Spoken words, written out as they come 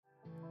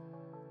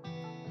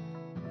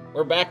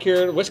We're back here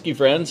at Whiskey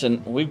Friends,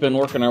 and we've been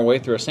working our way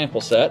through a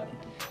sample set.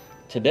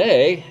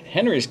 Today,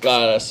 Henry's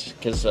got us,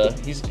 because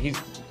he's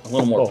a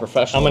little more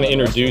professional. I'm going to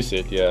introduce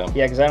it, yeah.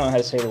 Yeah, because I don't know how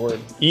to say the word.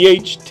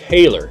 E.H.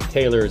 Taylor.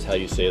 Taylor is how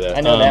you say that.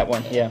 I know that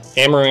one, yeah.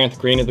 Amaranth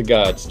Grain of the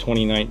Gods,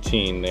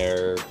 2019.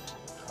 They're,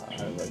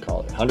 what do I call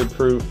it, 100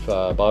 proof,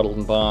 bottled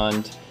and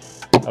bond.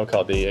 I'll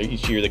call it,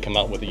 each year they come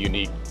out with a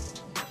unique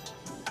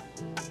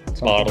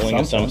bottling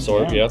of some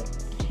sort, yeah. Yep.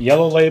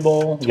 Yellow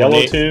label,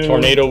 yellow tube.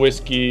 Tornado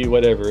whiskey,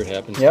 whatever it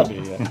happens to be.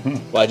 Yeah.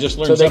 Well, I just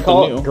learned So they something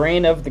call new. it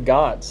Grain of the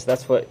Gods.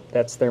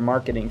 That's their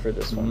marketing for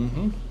this one.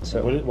 Mm-hmm.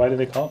 So Why do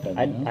they call it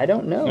that? I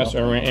don't know. That's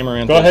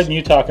Amaranth. Go ahead and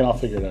you talk and I'll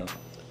figure it out.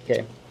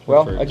 Okay.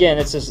 Well, again,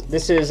 this is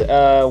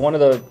one of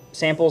the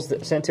samples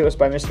that sent to us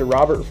by Mr.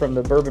 Robert from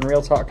the Bourbon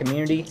Real Talk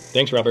community.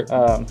 Thanks, Robert.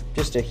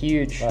 Just a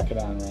huge Rock it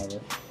on,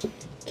 Robert.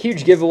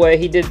 huge giveaway.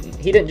 He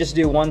didn't just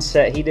do one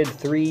set. He did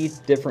 3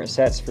 different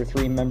sets for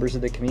 3 members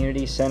of the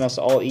community. Sent us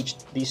all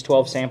these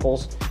 12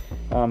 samples.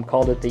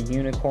 Called it the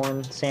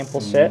Unicorn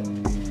Sample Set,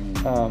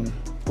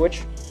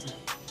 which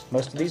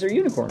most of these are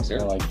unicorns. I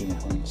like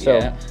unicorns. So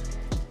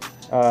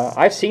Yeah.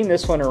 I've seen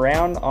this one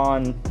around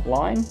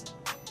online.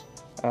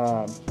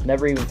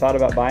 Never even thought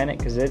about buying it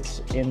because it's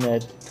in the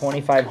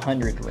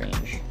 2,500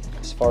 range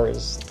as far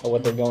as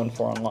what they're going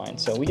for online.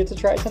 So we get to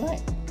try it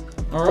tonight.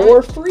 All right.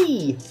 For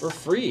free. For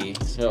free.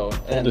 So,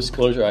 Full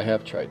disclosure, I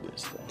have tried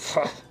this.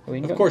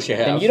 of course you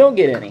have. And you don't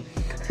get any.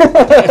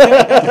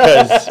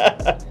 Because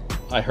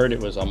I heard it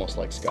was almost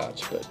like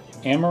scotch, but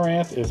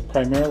Amaranth is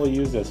primarily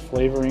used as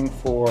flavoring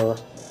for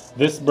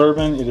this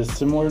bourbon. It is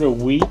similar to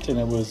wheat, and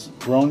it was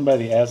grown by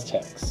the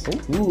Aztecs.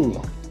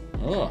 ooh.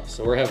 Oh,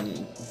 so we're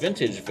having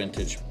vintage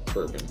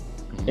bourbon.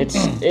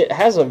 It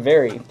has a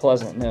very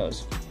pleasant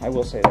nose. I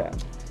will say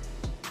that.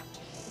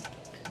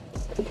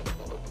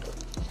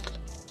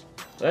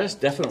 That is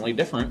definitely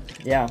different.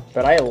 Yeah,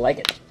 but I like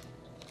it.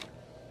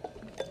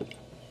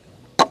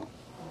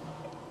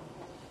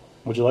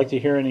 Would you like to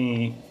hear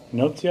any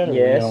notes yet? Or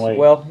Yes. Are we gonna wait?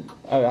 Well,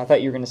 I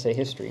thought you were going to say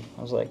history.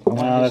 I was like, I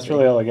want No, that's history.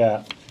 really all I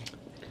got.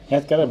 Yeah,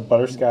 it's got a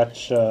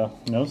butterscotch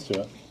nose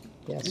to it.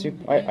 Yeah,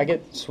 I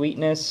get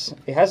sweetness.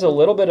 It has a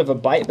little bit of a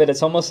bite, but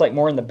it's almost like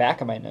more in the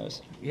back of my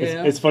nose.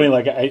 Yeah. It's funny,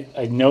 like I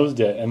nosed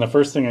it, and the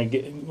first thing I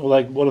get,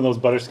 like one of those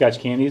butterscotch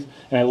candies,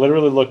 and I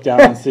literally look down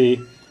and see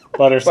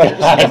butterscotch.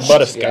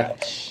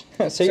 Butterscotch.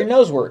 So your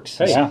nose works.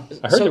 Hey, yeah.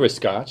 I heard So- there was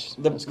scotch.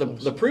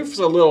 The proof's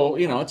a little,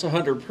 it's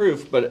 100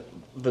 proof, but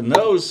the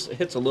nose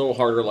hits a little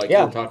harder, like you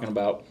Yeah. were talking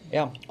about.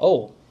 Yeah.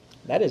 Oh,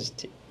 that is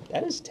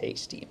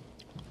tasty.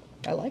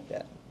 I like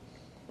that.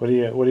 What are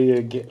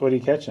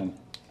you catching?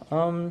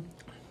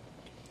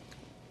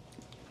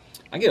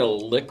 I get a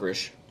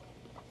licorice.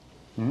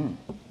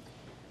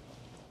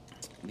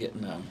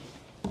 Getting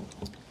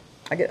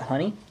I get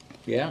honey.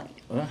 yeah,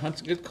 well,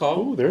 that's a good call.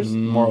 Ooh, there's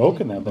more oak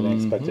in that than I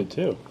expected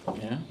too.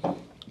 Yeah.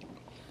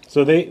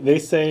 So they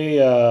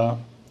say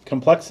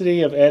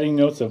complexity of adding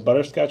notes of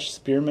butterscotch,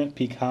 spearmint,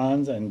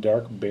 pecans, and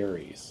dark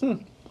berries.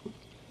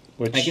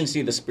 Which I can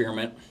see the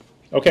spearmint.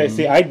 okay,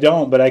 see I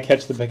don't, but I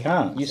catch the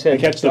pecan. You said I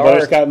catch the dark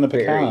butterscotch and the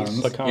berries.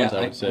 pecans. Pecans, Yeah,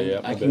 I would say, yeah.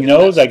 I I can- bet.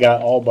 Nose, I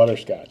got all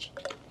butterscotch.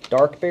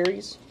 Dark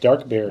berries,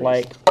 Dark berries.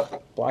 like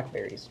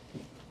blackberries.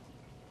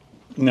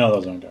 No,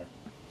 those aren't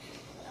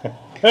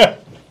dark.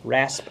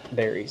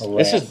 Raspberries.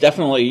 This is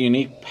definitely a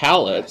unique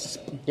palate.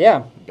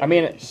 Yeah, I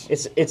mean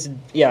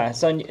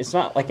it's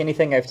not like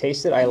anything I've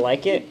tasted. I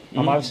like it.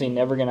 I'm obviously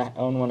never gonna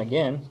own one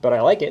again, but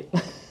I like it.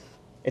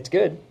 It's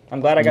good. I'm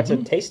glad I got to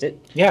taste it.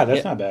 Yeah, that's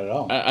Yeah. not bad at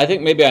all. I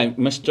think maybe I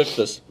mistook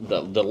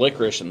the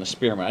licorice and the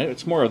spearmint.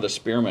 It's more of the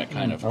spearmint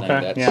kind of thing.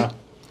 Okay, yeah.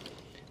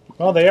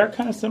 Well, they are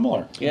kind of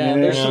similar. Yeah, I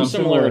mean, there's they're some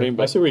similarity, I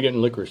but see we're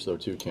getting licorice, though,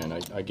 too, Ken.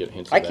 I get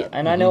hints of that.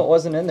 And I know it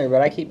wasn't in there,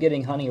 but I keep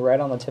getting honey right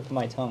on the tip of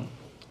my tongue.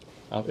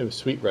 It was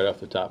sweet right off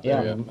the top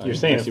Yeah. there. You're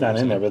saying it's not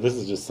in there, but this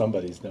is just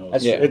somebody's nose.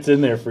 That's true. It's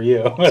in there for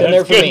you. It's in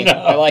there for me.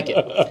 I like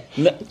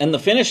it. and the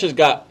finish has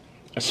got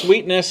a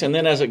sweetness, and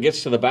then as it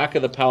gets to the back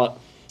of the palate,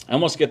 I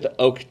almost get the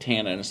oak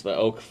tannins. The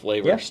oak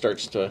flavor Yeah.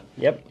 starts to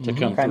Yep. to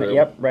come Kinda, through.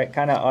 yep. Right.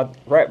 Kind of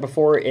right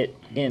before it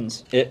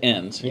ends. It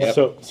ends.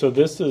 Yep. So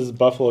this is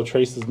Buffalo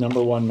Trace's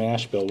 #1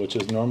 mash bill, which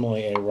is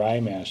normally a rye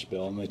mash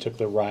bill, and they took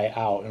the rye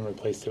out and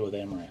replaced it with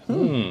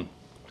amaranth.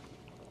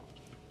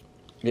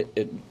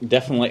 It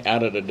definitely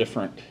added a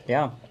different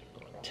Yeah.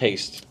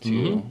 taste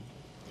to.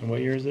 And what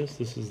year is this?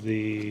 This is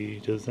the,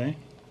 does it say?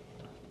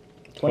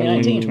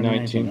 2019.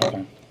 2019,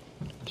 okay.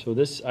 So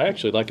this, I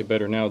actually like it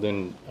better now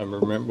than I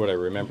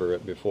remember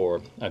it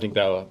before. I think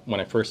that when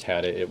I first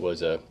had it, it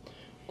was a,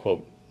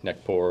 quote,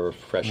 neck pour,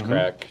 fresh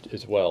crack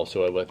as well.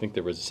 So I think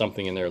there was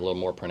something in there a little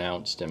more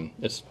pronounced, and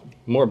it's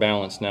more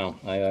balanced now.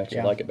 I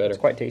actually like it better. It's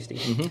quite tasty.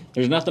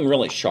 There's nothing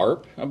really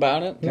sharp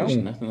about it. There's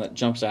nothing that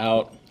jumps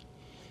out.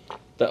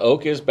 The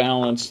oak is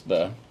balanced.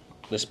 The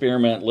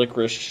spearmint,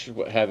 licorice,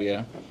 what have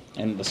you,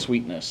 and the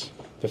sweetness.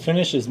 The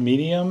finish is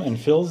medium and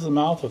fills the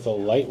mouth with a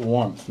light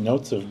warmth.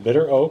 Notes of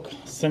bitter oak,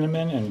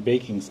 cinnamon, and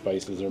baking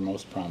spices are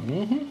most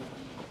prominent.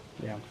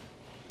 Yeah.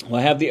 Well,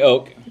 I have the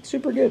oak. It's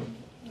super good.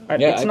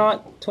 Yeah, It's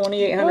not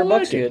 $2,800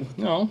 like it. good,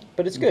 No,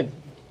 but it's good.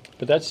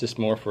 But that's just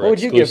more for What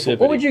would you give? exclusivity.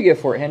 What would you give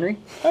for it, Henry?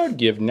 I would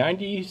give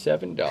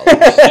 $97.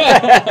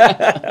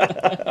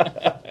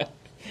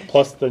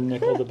 Plus the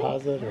nickel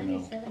deposit, or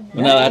no?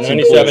 No, that's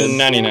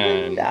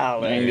 $97.99.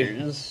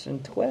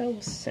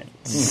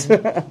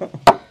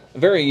 $97.12.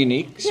 very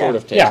unique sort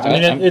of taste. Yeah, I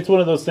mean, it's one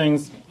of those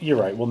things. You're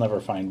right. We'll never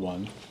find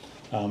one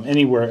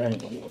anywhere. I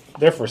mean,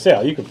 they're for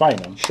sale. You can find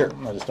them. Sure.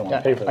 I just don't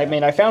want to pay for that. I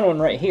mean, I found one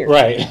right here.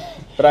 Right.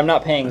 But I'm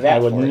not paying that I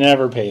would for it.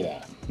 never pay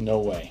that. No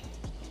way.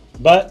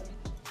 But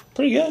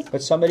pretty good.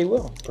 But somebody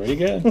will. Pretty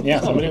good. Yeah,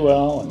 somebody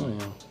will.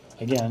 And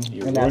again,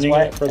 you're And that's ruining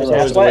why- it for the and rest.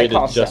 that's There's a why way it to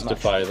costs that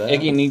justify that.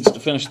 Iggy needs to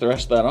finish the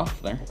rest of that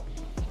off there.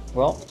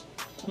 Well,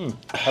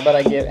 how about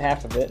I get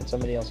half of it and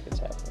somebody else gets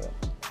half of it?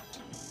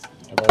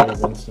 I've already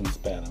Winston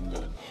spat. I'm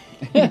good.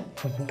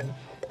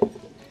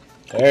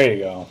 There you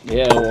go.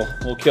 Yeah,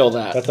 we'll kill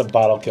that. That's a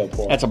bottle kill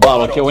pour. That's a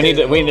bottle kill. We need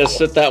to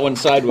sit that one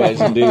sideways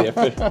and do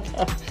the.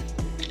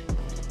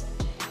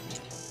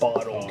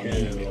 Bottle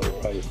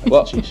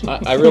Well,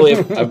 I really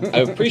I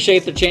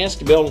appreciate the chance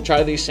to be able to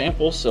try these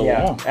samples. So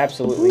Yeah,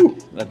 absolutely.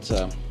 that's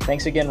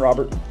Thanks again,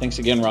 Robert. thanks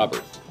again,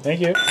 Robert. Thank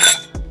you.